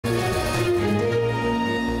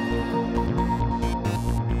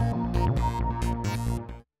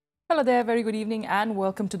Hello there, very good evening and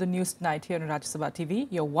welcome to the news tonight here on Rajya Sabha TV,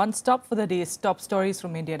 your one stop for the day's top stories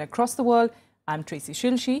from India and across the world. I'm Tracy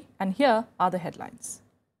Shilshi and here are the headlines.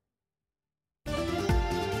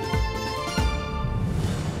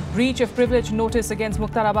 Breach of privilege notice against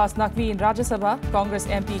Mukhtar Abbas Naqvi in Rajya Sabha. Congress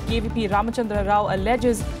MP KVP Ramachandra Rao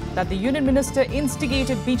alleges that the Union Minister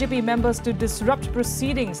instigated BJP members to disrupt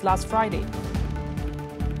proceedings last Friday.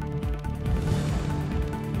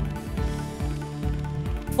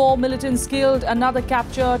 Four militants killed, another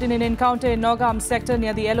captured in an encounter in Nogam sector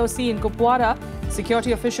near the LOC in Kupwara.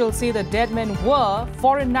 Security officials say the dead men were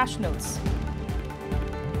foreign nationals.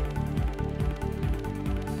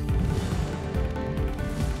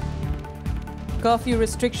 Curfew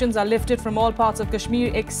restrictions are lifted from all parts of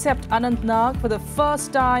Kashmir except Anantnag for the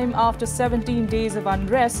first time after 17 days of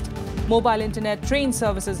unrest. Mobile internet train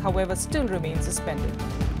services, however, still remain suspended.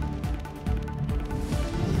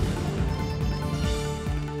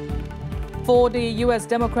 Four-day U.S.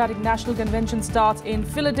 Democratic National Convention starts in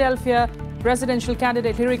Philadelphia. Presidential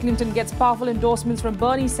candidate Hillary Clinton gets powerful endorsements from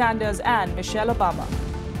Bernie Sanders and Michelle Obama.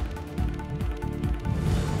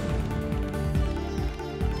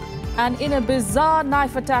 And in a bizarre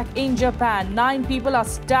knife attack in Japan, 9 people are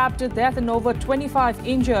stabbed to death and over 25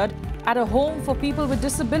 injured at a home for people with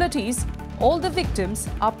disabilities. All the victims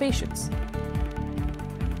are patients.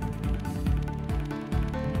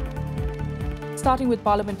 Starting with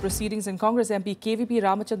Parliament proceedings, and Congress MP KVP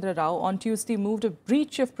Ramachandra Rao on Tuesday moved a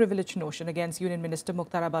breach of privilege motion against Union Minister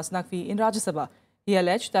Mukhtar Abbas Naqvi in Rajya Sabha. He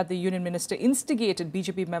alleged that the Union Minister instigated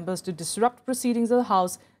BJP members to disrupt proceedings of the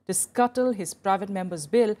House to scuttle his private member's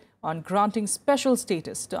bill on granting special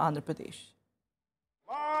status to Andhra Pradesh.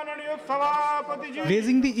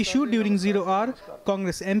 Raising the issue during 0 hour,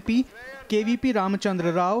 Congress MP KVP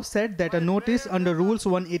Ramachandra Rao said that a notice under Rules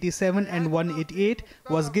 187 and 188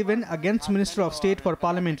 was given against Minister of State for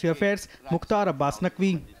Parliamentary Affairs Mukhtar Abbas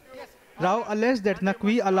Naqvi. Rao alleged that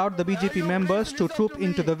Naqvi allowed the BJP members to troop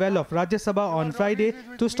into the well of Rajya Sabha on Friday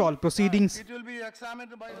to stall proceedings.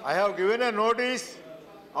 I have given a notice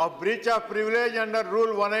of breach of privilege under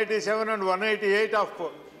Rule 187 and 188 of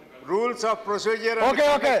Rules of Procedure and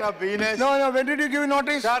Conduct of Business. No, when did you give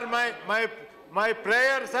notice? Sir, my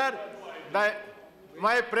prayer, sir, the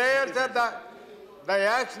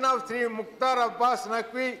action of Sri Mukhtar Abbas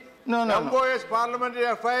Naqvi, MOS Parliamentary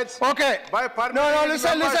Affairs. Okay. By permitting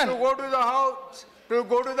listen. to go to the House, to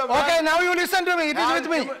go to the Okay, now you listen to me. It is with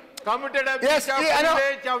me. Committed a breach of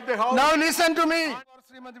privilege of the House. Now listen to me.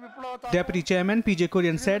 Deputy Chairman PJ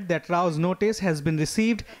Kurian said that Rao's notice has been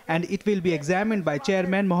received and it will be examined by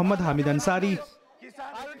Chairman Muhammad Hamid Ansari.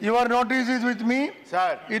 Your notice is with me.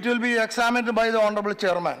 Sir. It will be examined by the Honorable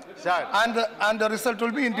Chairman. Sir. And the result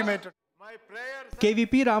will be intimated.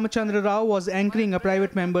 KVP Ramachandra Rao was anchoring a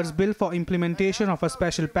private member's bill for implementation of a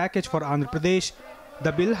special package for Andhra Pradesh.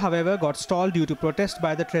 The bill, however, got stalled due to protest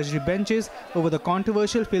by the Treasury benches over the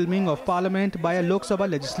controversial filming of Parliament by a Lok Sabha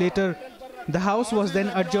legislator. The House was then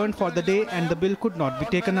adjourned for the day and the bill could not be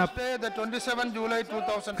taken up. The 27 July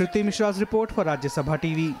 2000. Kriti Mishra's report for Rajya Sabha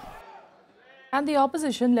TV. And the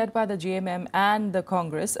opposition, led by the JMM and the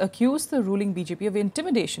Congress, accused the ruling BJP of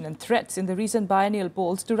intimidation and threats in the recent biennial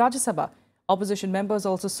polls to Rajya Sabha. Opposition members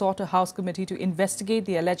also sought a House committee to investigate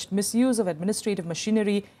the alleged misuse of administrative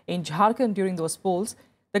machinery in Jharkhand during those polls.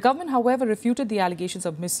 The government, however, refuted the allegations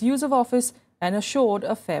of misuse of office and assured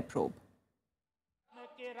a fair probe.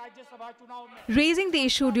 Raising the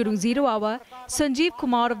issue during 0 hour, Sanjeev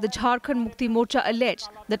Kumar of the Jharkhand Mukti Morcha alleged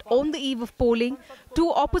that on the eve of polling,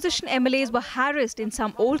 2 opposition MLAs were harassed in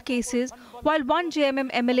some old cases, while one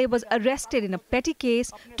JMM MLA was arrested in a petty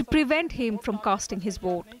case to prevent him from casting his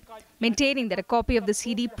vote. Maintaining that a copy of the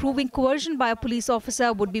CD proving coercion by a police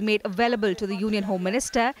officer would be made available to the Union Home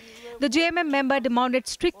Minister, the JMM member demanded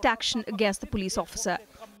strict action against the police officer.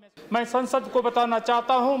 मैं संसद को बताना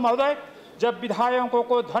चाहता हूं महोदय, जब विधायकों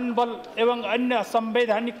को धन बल एवं अन्य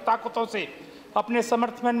असंवैधानिक ताकतों से अपने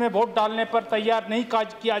समर्थन में वोट डालने पर तैयार नहीं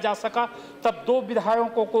किया जा सका, तब 2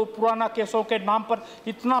 विधायकों को पुराना केसों के नाम पर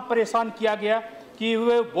इतना परेशान किया गया कि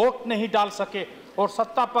वे वोट नहीं डाल सके और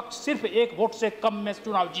सत्ता पक्ष सिर्फ 1 वोट से कम में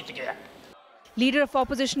चुनाव जीत गया. Leader of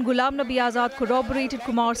opposition Ghulam Nabi Azad corroborated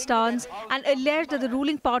Kumar's stance and alleged that the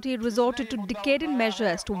ruling party had resorted to decadent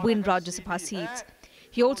measures to win Rajya Sabha seats.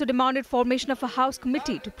 He also demanded formation of a House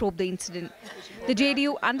committee to probe the incident. The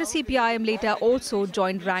JDU and the CPIM later also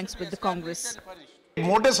joined ranks with the Congress.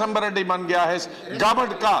 मोटे संबरडी बन गया है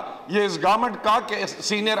government का, ये इस government का कि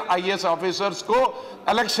senior IAS officers को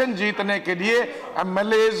इलेक्शन जीतने के लिए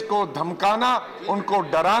एमएलएज को धमकाना, उनको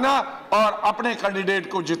डराना और अपने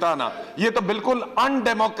कैंडिडेट को जिताना, ये तो बिल्कुल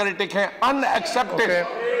अनडेमोक्रेटिक है, अनएक्सेप्टेड.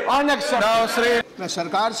 मैं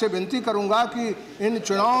सरकार से विनती करूंगा कि इन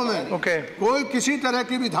चुनावों में कोई किसी तरह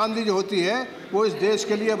की भी धांधली जो होती है वो इस देश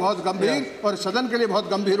के लिए बहुत गंभीर और सदन के लिए बहुत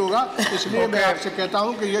गंभीर होगा। इसलिए मैं आपसे कहता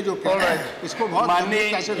हूं कि ये जो इसको बहुत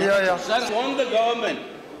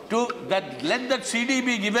to that let that CD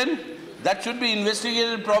be given, that should be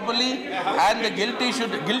investigated properly, and the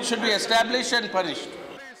guilt should be established and punished.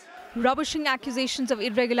 Rubbishing accusations of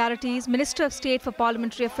irregularities, Minister of State for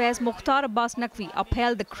Parliamentary Affairs Mukhtar Abbas Naqvi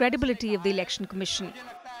upheld the credibility of the Election Commission.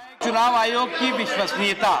 चुनाव आयोग की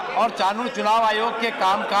विश्वसनीयता और चुनाव आयोग के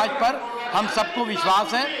कामकाज पर हम सबको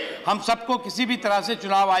विश्वास है। हम सबको किसी भी तरह से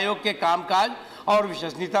चुनाव आयोग के कामकाज और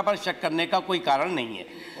विश्वसनीयता पर शक करने का कोई कारण नहीं है।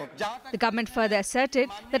 The government further asserted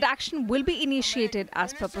that action will be initiated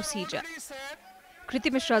as per procedure.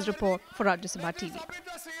 Kriti Mishra's report for Rajya Sabha TV.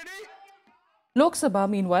 Lok Sabha,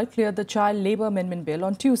 meanwhile, cleared the Child Labour Amendment Bill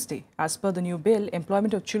on Tuesday. As per the new bill,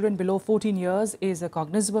 employment of children below 14 years is a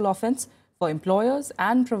cognizable offence for employers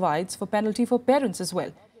and provides for penalty for parents as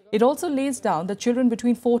well. It also lays down that children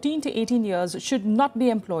between 14 to 18 years should not be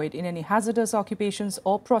employed in any hazardous occupations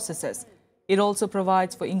or processes. It also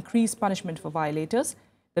provides for increased punishment for violators.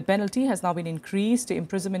 The penalty has now been increased to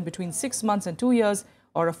imprisonment between 6 months and 2 years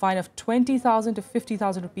or a fine of 20,000 to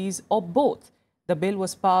 50,000 rupees or both. The bill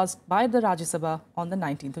was passed by the Rajya Sabha on the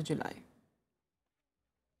 19th of July.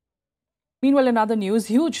 Meanwhile, in other news,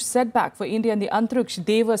 huge setback for India in the Antriksh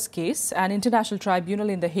Devas case. An international tribunal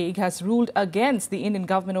in The Hague has ruled against the Indian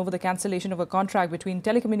government over the cancellation of a contract between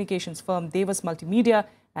telecommunications firm Devas Multimedia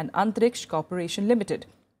and Antriksh Corporation Limited.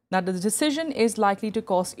 Now, the decision is likely to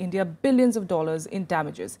cost India billions of dollars in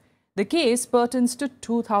damages. The case pertains to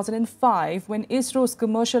 2005 when ISRO's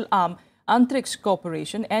commercial arm Antriksh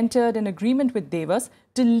Corporation entered an agreement with Devas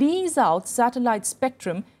to lease out satellite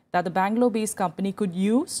spectrum that the Bangalore-based company could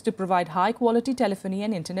use to provide high-quality telephony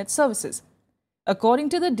and internet services. According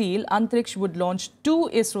to the deal, Antriksh would launch 2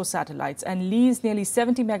 ISRO satellites and lease nearly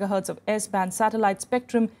 70 megahertz of S-band satellite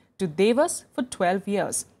spectrum to Devas for 12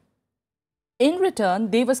 years. In return,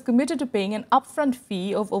 Devas committed to paying an upfront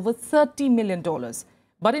fee of over $30 million.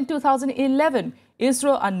 But in 2011,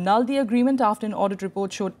 ISRO annulled the agreement after an audit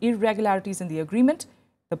report showed irregularities in the agreement.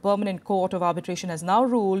 The Permanent Court of Arbitration has now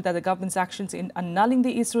ruled that the government's actions in annulling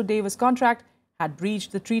the ISRO-Devas contract had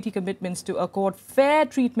breached the treaty commitments to accord fair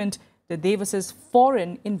treatment to Devas's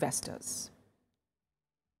foreign investors.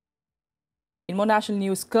 In more national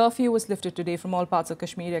news, curfew was lifted today from all parts of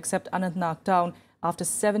Kashmir except Anantnag town after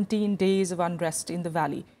 17 days of unrest in the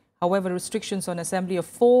valley. However, restrictions on assembly of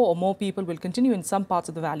 4 or more people will continue in some parts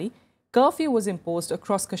of the valley. Curfew was imposed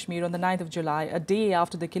across Kashmir on the 9th of July, a day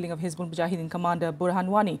after the killing of Hizbul Mujahideen commander Burhan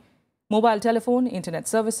Wani. Mobile telephone, internet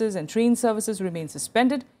services and train services remain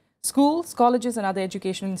suspended. Schools, colleges and other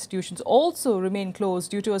educational institutions also remain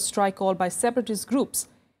closed due to a strike called by separatist groups.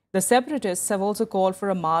 The separatists have also called for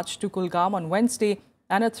a march to Kulgam on Wednesday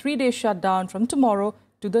and a 3-day shutdown from tomorrow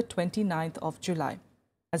to the 29th of July.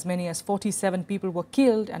 As many as 47 people were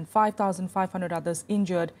killed and 5,500 others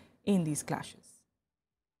injured in these clashes.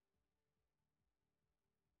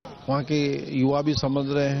 वहाँ के युवा भी समझ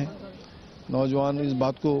रहे हैं, नौजवान इस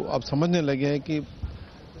बात को अब समझने लगे हैं कि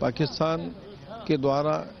पाकिस्तान के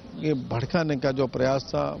द्वारा ये भड़काने का जो प्रयास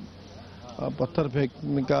था, पत्थर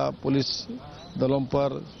फेंकने का पुलिस दलों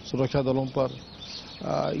पर, सुरक्षा दलों पर,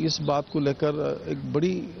 इस बात को लेकर एक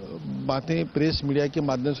बड़ी बातें प्रेस मीडिया के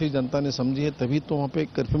माध्यम से जनता ने समझी है, तभी तो वहाँ पे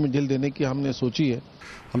कर्फ्यू में ढील देने की हमने सोची है।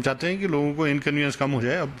 हम चाहते हैं कि लोगों को इनकन्वीनियंस कम हो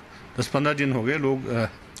जाए। अब 10-15 दिन हो गए, लोग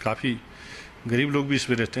काफ़ी गरीब लोग भी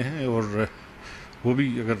इसमें रहते हैं और वो भी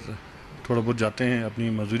अगर थोड़ा बहुत जाते हैं अपनी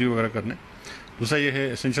मजदूरी वगैरह करने। दूसरा ये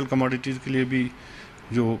है एसेंशियल कमोडिटीज़ के लिए भी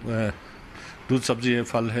जो दूध सब्जी है,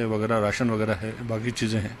 फल है वगैरह, राशन वगैरह है, बाकी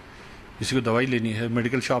चीज़ें हैं, किसी को दवाई लेनी है,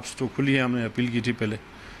 मेडिकल शॉप्स तो खुली है, हमने अपील की थी पहले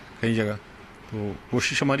कई जगह, तो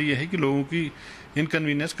कोशिश हमारी ये है कि लोगों की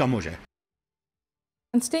इनकन्वीनियंस कम हो जाए।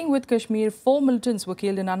 And staying with Kashmir, 4 militants were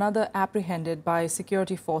killed and another apprehended by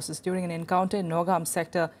security forces during an encounter in Nogam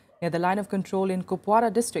sector near the line of control in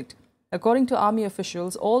Kupwara district. According to army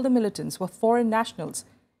officials, all the militants were foreign nationals.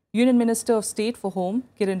 Union Minister of State for Home,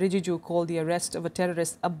 Kiran Rijiju, called the arrest of a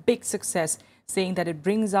terrorist a big success, saying that it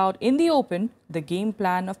brings out in the open the game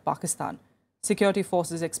plan of Pakistan. Security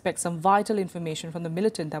forces expect some vital information from the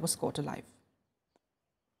militant that was caught alive.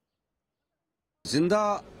 जिंदा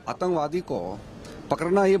आतंकवादी को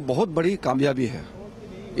पकड़ना ये बहुत बड़ी कामयाबी है।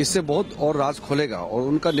 इससे बहुत और राज खोलेगा और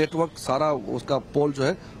उनका नेटवर्क सारा उसका पोल जो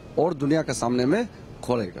है और दुनिया के सामने में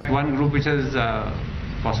खोलेगा। One group which has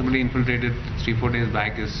possibly infiltrated 3-4 days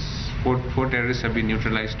back is four terrorists have been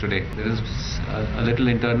neutralized today. There is a little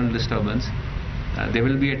internal disturbance. There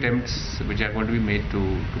will be attempts which are going to be made to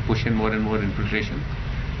push in more and more infiltration.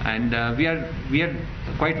 and we are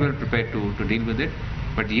quite well prepared to deal with it.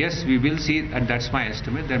 But yes, we will see, and that's my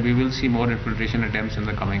estimate, that we will see more infiltration attempts in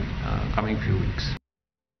the coming few weeks.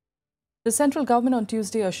 The central government on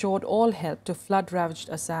Tuesday assured all help to flood-ravaged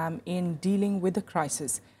Assam in dealing with the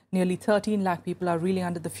crisis. Nearly 13 lakh people are reeling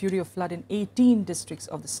under the fury of flood in 18 districts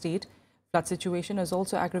of the state. Flood situation has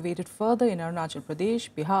also aggravated further in Arunachal Pradesh,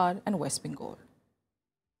 Bihar and West Bengal.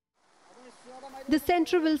 The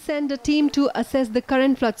centre will send a team to assess the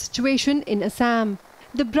current flood situation in Assam.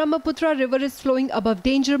 The Brahmaputra river is flowing above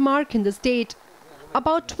danger mark in the state.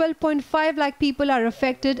 About 12.5 lakh people are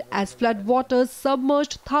affected as flood waters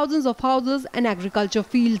submerged thousands of houses and agriculture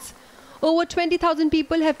fields. Over 20,000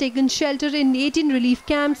 people have taken shelter in 18 relief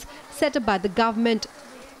camps set up by the government.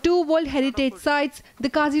 2 World Heritage sites, the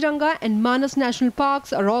Kaziranga and Manas National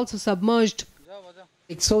Parks, are also submerged.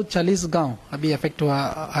 140 गांव अभी affect हुआ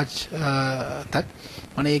आज तक,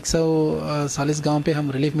 माने 140 गांव पे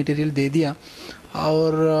हम relief material दे दिया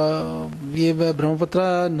और ये ब्रह्मपुत्र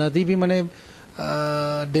नदी भी माने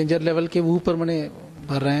डेंजर लेवल के ऊपर माने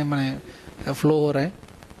भर रहे हैं, माने फ्लो हो रहे हैं.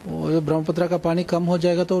 वो ब्रह्मपुत्र का पानी कम हो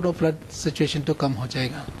जाएगा तो फ्लड सिचुएशन तो कम हो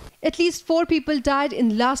जाएगा. At least 4 people died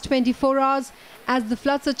in last 24 hours as the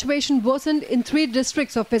flood situation worsened in 3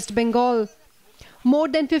 districts of West Bengal. More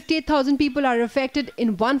than 58,000 people are affected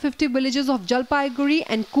in 150 villages of Jalpaiguri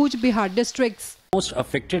and Cooch Behar districts. Most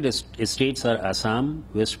affected states are Assam,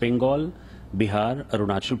 West Bengal, Bihar,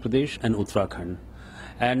 Arunachal Pradesh and Uttarakhand.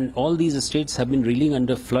 And all these states have been reeling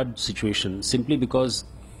under flood situation simply because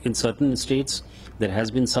in certain states there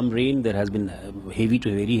has been some rain, there has been heavy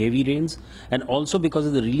to very heavy rains, and also because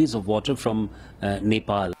of the release of water from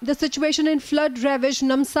Nepal. The situation in flood-ravaged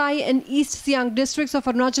Namsai and East Siang districts of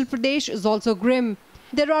Arunachal Pradesh is also grim.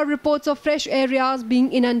 There are reports of fresh areas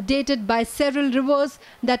being inundated by several rivers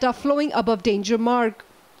that are flowing above danger mark.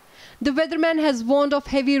 The weatherman has warned of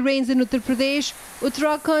heavy rains in Uttar Pradesh,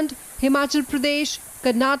 Uttarakhand, Himachal Pradesh,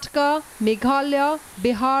 Karnataka, Meghalaya,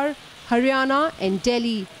 Bihar, Haryana and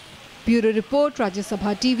Delhi. Bureau Report, Rajya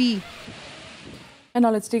Sabha TV. And now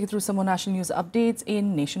let's take you through some more national news updates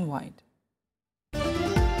in Nationwide.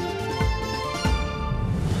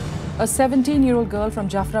 A 17-year-old girl from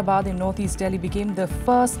Jafrabad in northeast Delhi became the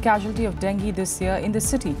first casualty of dengue this year in the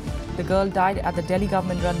city. The girl died at the Delhi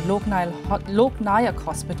government-run Lok Nayak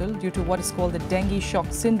Hospital due to what is called the dengue shock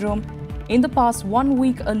syndrome. In the past 1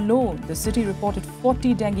 week alone, the city reported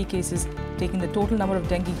 40 dengue cases, taking the total number of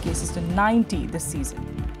dengue cases to 90 this season.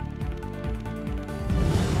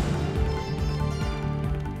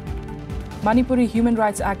 Manipuri human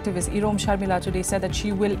rights activist Irom Sharmila today said that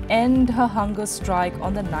she will end her hunger strike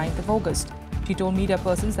on the 9th of August. She told media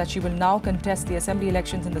persons that she will now contest the assembly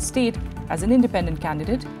elections in the state as an independent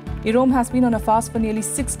candidate. Irom has been on a fast for nearly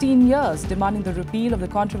 16 years, demanding the repeal of the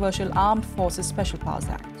controversial Armed Forces Special Powers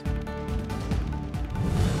Act.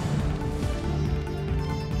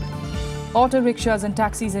 Auto rickshaws and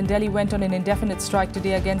taxis in Delhi went on an indefinite strike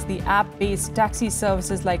today against the app-based taxi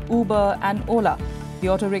services like Uber and Ola. The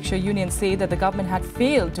auto rickshaw unions say that the government had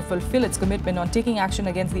failed to fulfill its commitment on taking action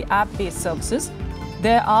against the app-based services.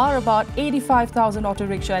 There are about 85,000 auto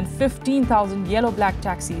rickshaw and 15,000 yellow-black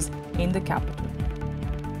taxis in the capital.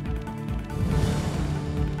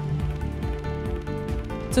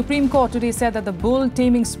 Supreme Court today said that the bull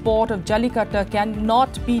taming sport of Jallikattu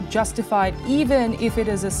cannot be justified even if it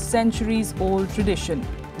is a centuries-old tradition.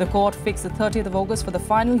 The court fixed the 30th of August for the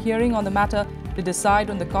final hearing on the matter to decide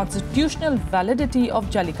on the constitutional validity of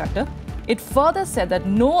Jallikattu. It further said that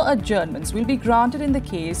no adjournments will be granted in the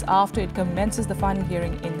case after it commences the final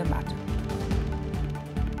hearing in the matter.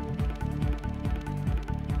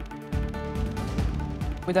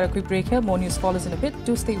 Without a quick break here, more news follows in a bit.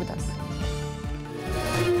 Do stay with us.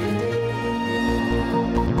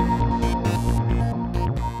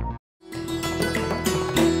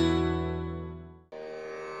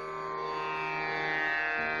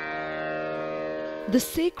 The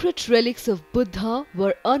sacred relics of Buddha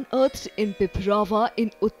were unearthed in Piprava in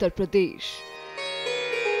Uttar Pradesh.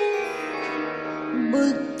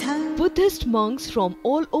 Buddhist monks from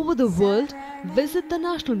all over the world visit the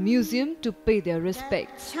National Museum to pay their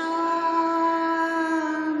respects.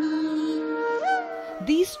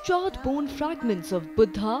 These charred bone fragments of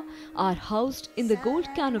Buddha are housed in the gold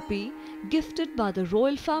canopy gifted by the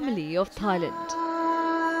royal family of Thailand.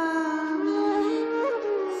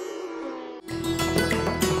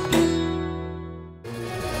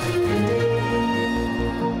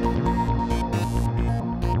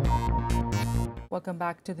 Welcome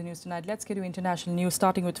back to the news tonight. Let's get to international news,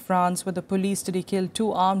 starting with France, where the police today killed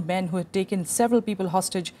 2 armed men who had taken several people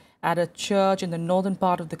hostage at a church in the northern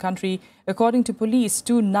part of the country. According to police,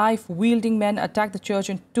 2 knife-wielding men attacked the church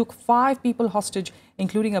and took 5 people hostage,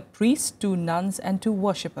 including a priest, 2 nuns and 2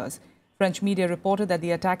 worshippers. French media reported that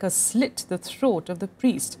the attackers slit the throat of the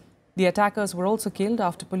priest. The attackers were also killed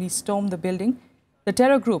after police stormed the building. The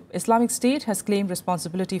terror group Islamic State has claimed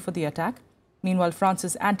responsibility for the attack. Meanwhile,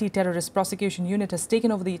 France's anti-terrorist prosecution unit has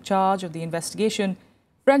taken over the charge of the investigation.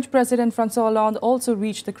 French President François Hollande also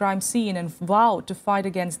reached the crime scene and vowed to fight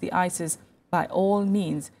against the ISIS by all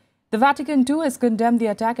means. The Vatican too has condemned the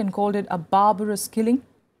attack and called it a barbarous killing.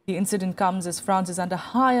 The incident comes as France is under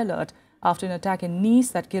high alert after an attack in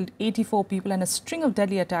Nice that killed 84 people and a string of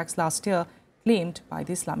deadly attacks last year claimed by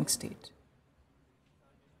the Islamic State.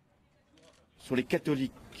 Ce sont les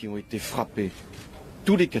catholiques qui ont été frappés,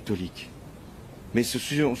 tous les catholiques. Mais ce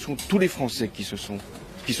sont tous les Français qui se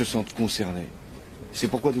sentent concernés. C'est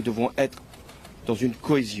pourquoi nous devons être dans une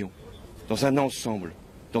cohésion, dans un ensemble,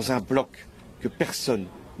 dans un bloc que personne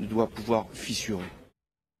ne doit pouvoir fissurer.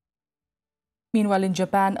 Meanwhile, in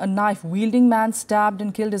Japan, a knife-wielding man stabbed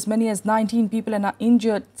and killed as many as 19 people and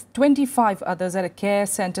injured 25 others at a care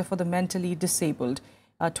center for the mentally disabled.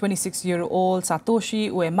 A 26-year-old Satoshi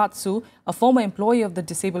Uematsu, a former employee of the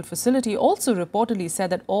disabled facility, also reportedly said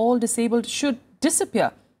that all disabled should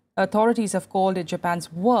disappear. Authorities have called it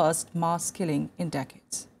Japan's worst mass killing in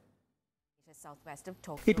decades.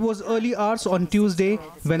 It was early hours on Tuesday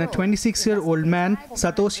when a 26-year-old man,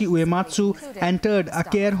 Satoshi Uematsu, entered a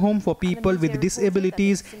care home for people with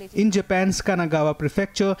disabilities in Japan's Kanagawa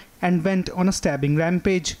prefecture and went on a stabbing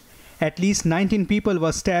rampage. At least 19 people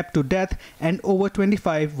were stabbed to death and over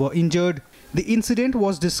 25 were injured. The incident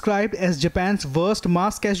was described as Japan's worst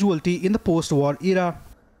mass casualty in the post-war era.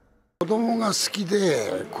 子供が好き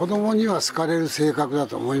で子供には好かれる性格だ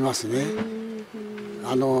と思いますね。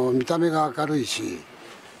見た目が明るいし、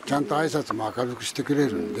ちゃんと挨拶も明るくしてくれ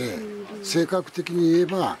るんで、性格的に言え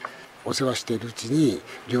ばお世話しているうちに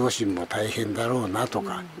両親も大変だろうなと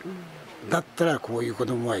か、だったらこういう子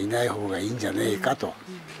供はいない方がいいんじゃねえかと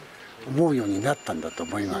思うようになったんだと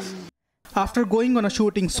思います。 After going on a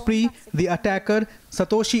shooting spree, the attacker,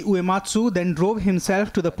 Satoshi Uematsu, then drove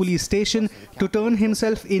himself to the police station to turn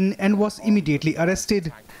himself in and was immediately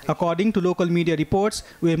arrested. According to local media reports,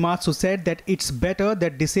 Uematsu said that it's better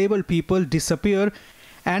that disabled people disappear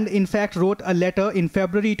and in fact wrote a letter in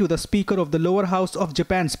February to the Speaker of the lower house of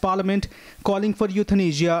Japan's parliament calling for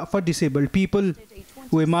euthanasia for disabled people.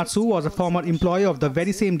 Uematsu was a former employee of the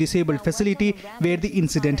very same disabled facility where the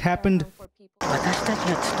incident happened. 私たち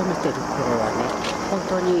が勤めてる頃はね、本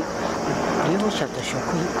当に利用者と職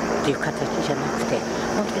員っていう形じゃなくて、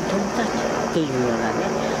本当に友達っていうようなね、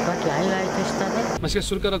和気あいあいとしたね。しかし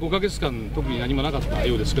それから5ヶ月間特に何もなかった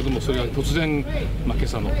ようですけども、それが突然今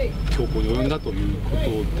朝の強行に及んだというこ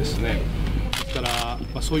とですね。ですか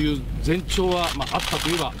らそういう前兆はあったと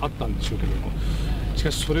いえばあったんでしょうけれども。 し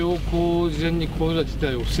かしそれを事前にこういう事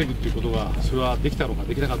態を防ぐということがそれはできたのか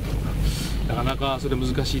できなかったのかなかなかそれ難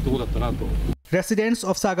しいところだったなと。 Residents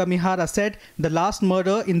of Sagamihara said the last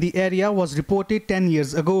murder in the area was reported 10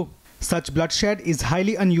 years ago. Such bloodshed is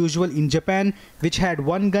highly unusual in Japan, which had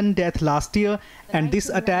 1 gun death last year, and this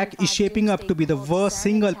attack is shaping up to be the worst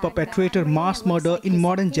single perpetrator mass murder in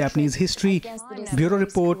modern Japanese history. Bureau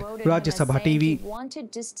Report, Rajya Sabha TV.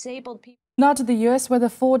 Now to the US, where the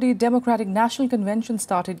 4-day Democratic National Convention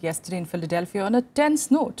started yesterday in Philadelphia on a tense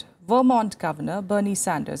note. Vermont Governor Bernie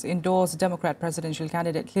Sanders endorsed Democrat presidential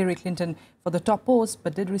candidate Hillary Clinton for the top post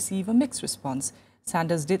but did receive a mixed response.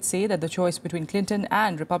 Sanders did say that the choice between Clinton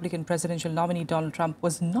and Republican presidential nominee Donald Trump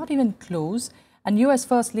was not even close, and US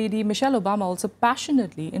First Lady Michelle Obama also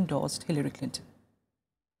passionately endorsed Hillary Clinton.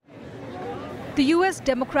 The US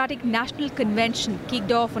Democratic National Convention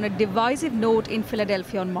kicked off on a divisive note in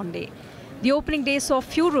Philadelphia on Monday. The opening day saw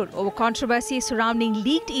furor over controversy surrounding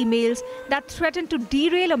leaked emails that threatened to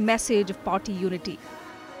derail a message of party unity.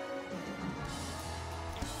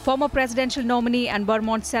 Former presidential nominee and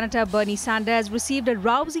Vermont Senator Bernie Sanders received a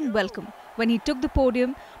rousing welcome when he took the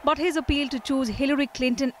podium, but his appeal to choose Hillary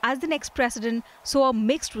Clinton as the next president saw a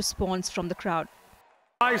mixed response from the crowd.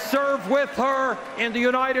 I served with her in the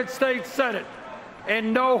United States Senate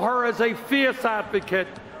and know her as a fierce advocate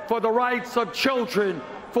for the rights of children,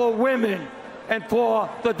 for women, and for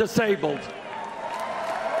the disabled.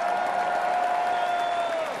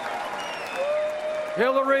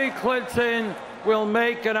 Hillary Clinton will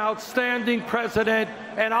make an outstanding president,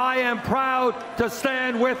 and I am proud to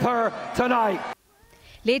stand with her tonight.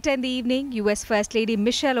 Later in the evening, US First Lady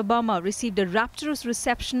Michelle Obama received a rapturous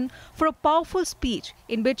reception for a powerful speech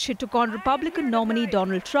in which she took on Republican nominee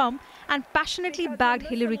Donald Trump and passionately backed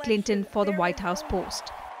Hillary Clinton for the White House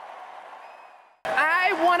post.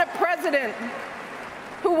 I want a president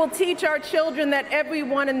who will teach our children that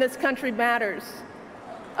everyone in this country matters.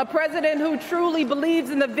 A president who truly believes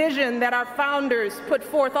in the vision that our founders put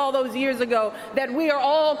forth all those years ago, that we are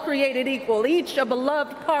all created equal, each a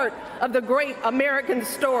beloved part of the great American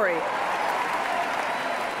story.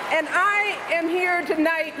 And I am here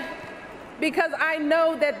tonight because I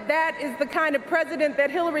know that that is the kind of president that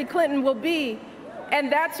Hillary Clinton will be.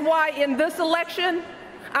 And that's why in this election,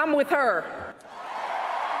 I'm with her.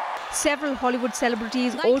 Several Hollywood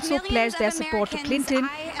celebrities also pledged their support to Clinton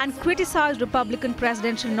and criticized Republican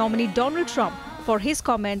presidential nominee Donald Trump for his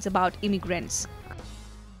comments about immigrants.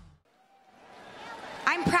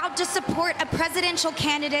 I'm proud to support a presidential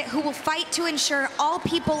candidate who will fight to ensure all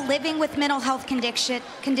people living with mental health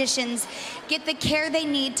conditions get the care they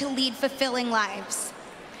need to lead fulfilling lives.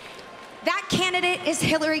 That candidate is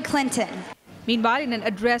Hillary Clinton. Meanwhile, in an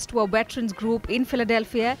address to a veterans group in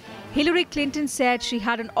Philadelphia, Hillary Clinton said she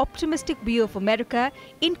had an optimistic view of America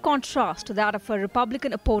in contrast to that of her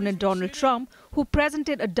Republican opponent Donald Trump, who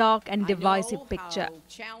presented a dark and divisive picture.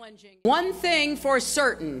 One thing for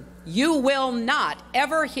certain, you will not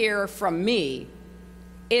ever hear from me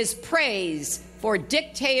is praise for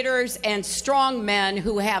dictators and strong men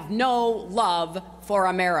who have no love for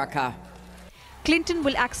America. Clinton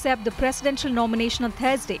will accept the presidential nomination on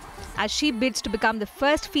Thursday as she bids to become the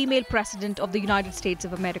first female president of the United States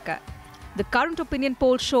of America. The current opinion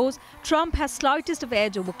poll shows Trump has slightest of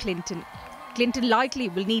edge over Clinton. Clinton likely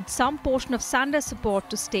will need some portion of Sanders' support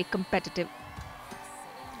to stay competitive.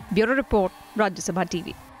 Bureau Report, Rajya Sabha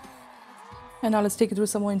TV. And now let's take you through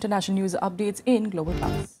some more international news updates in Global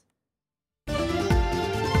Plus.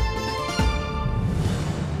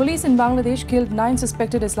 Police in Bangladesh killed 9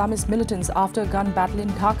 suspected Islamist militants after a gun battle in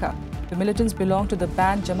Dhaka. The militants belong to the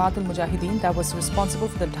banned Jamaat al-Mujahideen that was responsible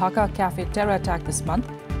for the Dhaka cafe terror attack this month.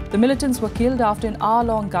 The militants were killed after an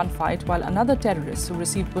hour-long gunfight, while another terrorist who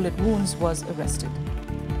received bullet wounds was arrested.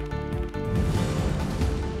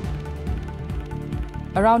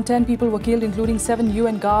 Around 10 people were killed, including 7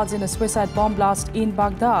 UN guards, in a suicide bomb blast in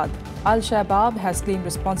Baghdad. Al-Shabaab has claimed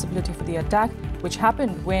responsibility for the attack, which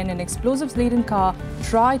happened when an explosives-laden car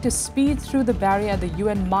tried to speed through the barrier at the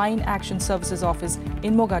UN Mine Action Services office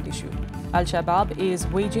in Mogadishu. Al-Shabaab is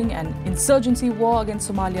waging an insurgency war against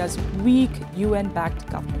Somalia's weak UN-backed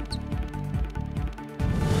government.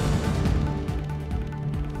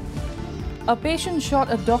 A patient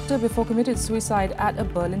shot a doctor before committed suicide at a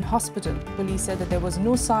Berlin hospital. Police said that there was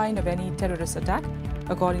no sign of any terrorist attack.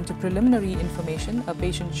 According to preliminary information, a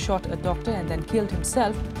patient shot a doctor and then killed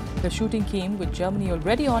himself. The shooting came with Germany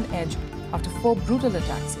already on edge after 4 brutal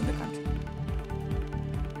attacks in the country.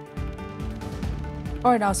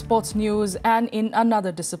 All right, now sports news. And in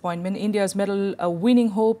another disappointment, India's medal-winning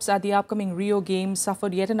hopes at the upcoming Rio Games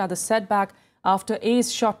suffered yet another setback after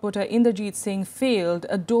ace shot-putter Inderjeet Singh failed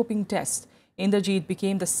a doping test. Inderjeet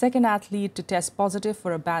became the second athlete to test positive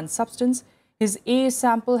for a banned substance. His A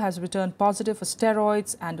sample has returned positive for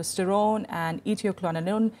steroids, aldosterone and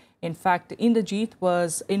ethioquinone. In fact, Inderjeet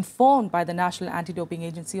was informed by the National Anti-Doping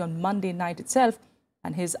Agency on Monday night itself,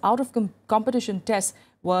 and his out-of-competition test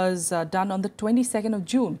was done on the 22nd of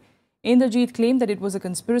June. Inderjeet claimed that it was a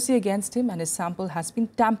conspiracy against him and his sample has been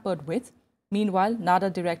tampered with. Meanwhile,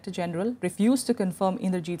 NADA Director General refused to confirm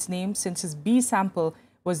Inderjeet's name since his B sample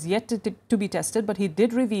was yet to be tested, but he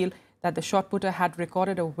did reveal that the shot putter had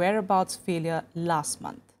recorded a whereabouts failure last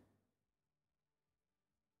month.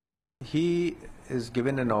 He is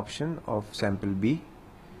given an option of sample B.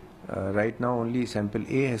 Right now only sample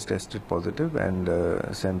A has tested positive, and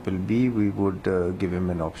sample B we would give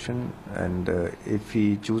him an option, and if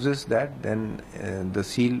he chooses that, then the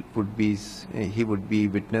seal would be, he would be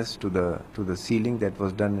witness to the sealing that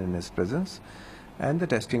was done in his presence, and the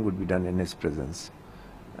testing would be done in his presence.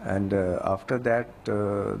 And after that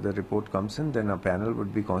the report comes in, then a panel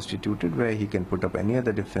would be constituted where he can put up any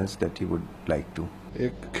other defense that he would like to.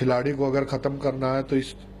 एक खिलाड़ी को अगर खत्म करना है तो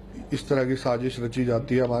इस तरह की साजिश रची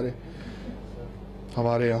जाती है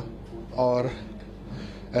हमारे यहाँ, और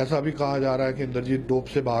ऐसा भी कहा जा रहा है कि इंद्रजीत डोप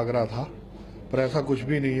से भाग रहा था, पर ऐसा कुछ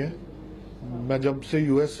भी नहीं है। मैं जब से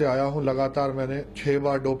यूएस से आया हूँ लगातार मैंने 6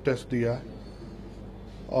 बार डोप टेस्ट दिया है,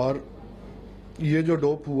 और ये जो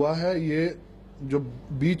डोप हुआ है ये जो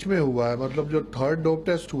बीच में हुआ है, मतलब जो 3rd डोप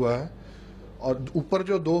टेस्ट हुआ है और ऊपर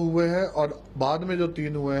जो 2 हुए हैं और बाद में जो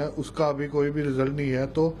 3 हुए हैं उसका अभी कोई भी रिजल्ट नहीं है,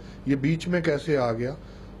 तो ये बीच में कैसे आ गया,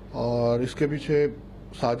 और इसके पीछे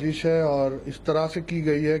साजिश है और इस तरह से की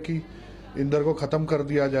गई है कि इंदर को खत्म कर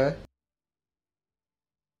दिया जाए।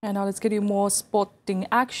 And now let's get you more sporting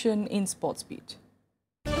action in Sports Beat.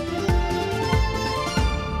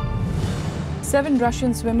 7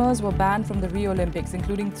 Russian swimmers were banned from the Rio Olympics,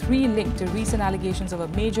 including 3 linked to recent allegations of a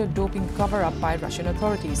major doping cover-up by Russian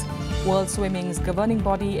authorities. World Swimming's governing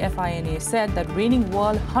body FINA said that reigning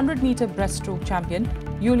world 100-meter breaststroke champion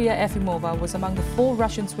Yulia Efimova was among the 4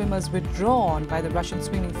 Russian swimmers withdrawn by the Russian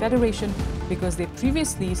Swimming Federation because they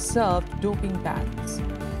previously served doping bans.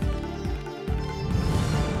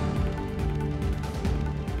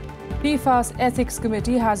 FIFA's Ethics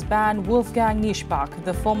Committee has banned Wolfgang Nieschbach,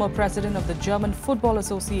 the former president of the German Football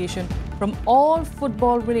Association, from all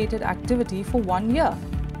football-related activity for 1 year.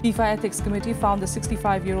 FIFA Ethics Committee found the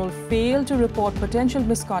 65-year-old failed to report potential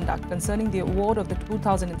misconduct concerning the award of the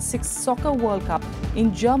 2006 Soccer World Cup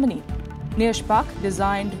in Germany. Nieschbach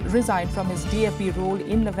resigned from his DFB role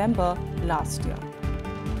in November last year.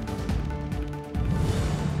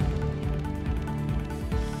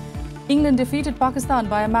 England defeated Pakistan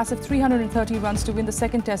by a massive 330 runs to win the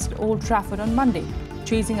second test at Old Trafford on Monday.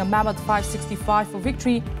 Chasing a mammoth 565 for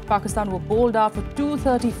victory, Pakistan were bowled out for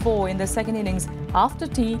 234 in their second innings after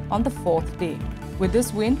tea on the 4th day. With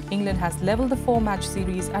this win, England has levelled the 4-match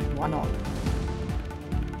series at 1-1.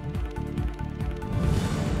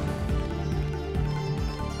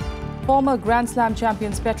 Former Grand Slam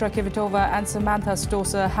champions Petra Kvitova and Samantha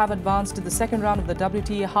Stosur have advanced to the second round of the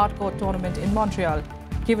WTA hardcourt tournament in Montreal.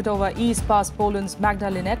 Kvitova eased past Poland's Magda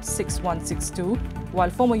Linette 6-1, 6-2, while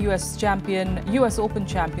former US Open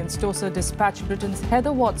champion Stosur dispatched Britain's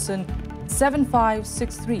Heather Watson 7-5,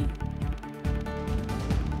 6-3.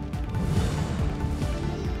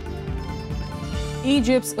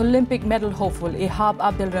 Egypt's Olympic medal hopeful Ehab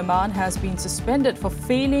Abdelrahman has been suspended for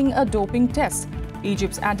failing a doping test.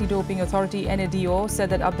 Egypt's anti-doping authority NADO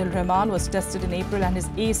said that Abdelrahman was tested in April and his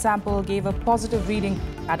A sample gave a positive reading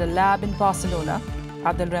at a lab in Barcelona.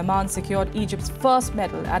 Abdelrahman secured Egypt's first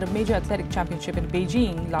medal at a major athletic championship in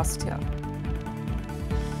Beijing last year.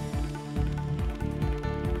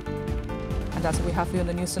 And that's what we have for you on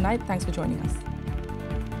the news tonight. Thanks for joining us.